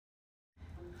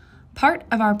Part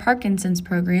of our Parkinson's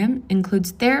program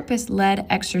includes therapist-led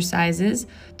exercises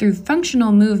through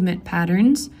functional movement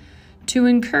patterns to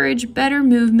encourage better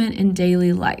movement in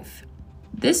daily life.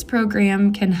 This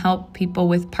program can help people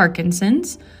with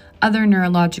Parkinson's, other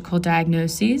neurological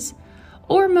diagnoses,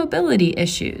 or mobility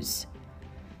issues.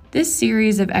 This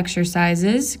series of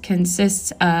exercises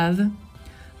consists of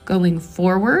going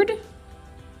forward,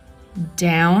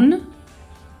 down,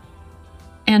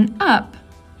 and up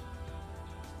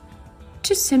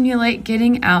to simulate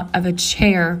getting out of a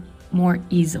chair more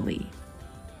easily.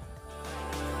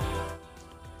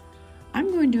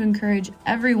 I'm going to encourage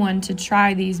everyone to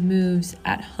try these moves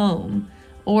at home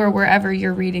or wherever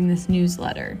you're reading this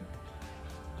newsletter.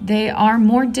 They are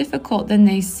more difficult than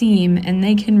they seem, and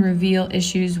they can reveal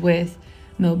issues with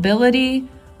mobility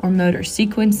or motor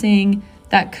sequencing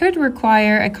that could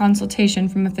require a consultation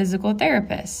from a physical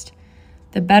therapist.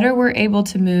 The better we're able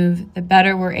to move, the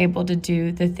better we're able to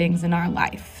do the things in our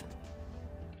life.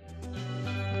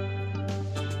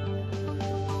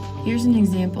 Here's an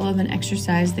example of an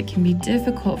exercise that can be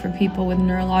difficult for people with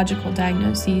neurological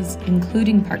diagnoses,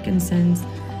 including Parkinson's,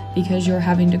 because you're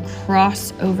having to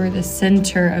cross over the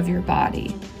center of your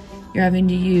body. You're having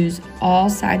to use all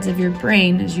sides of your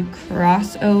brain as you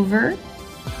cross over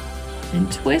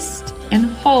and twist and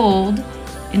hold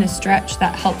in a stretch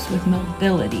that helps with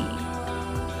mobility.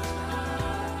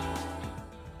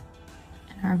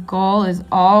 Our goal is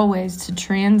always to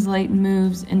translate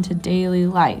moves into daily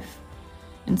life.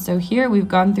 And so here we've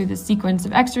gone through the sequence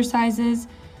of exercises,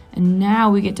 and now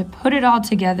we get to put it all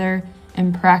together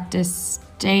and practice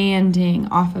standing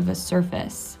off of a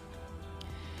surface.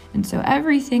 And so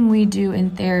everything we do in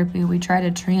therapy, we try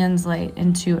to translate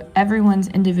into everyone's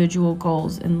individual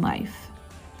goals in life.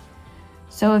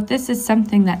 So if this is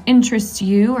something that interests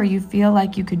you or you feel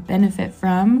like you could benefit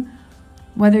from,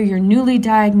 whether you're newly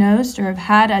diagnosed or have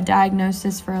had a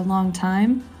diagnosis for a long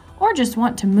time, or just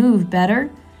want to move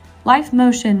better, Life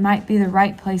Motion might be the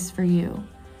right place for you.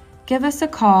 Give us a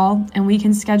call and we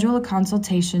can schedule a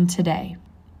consultation today.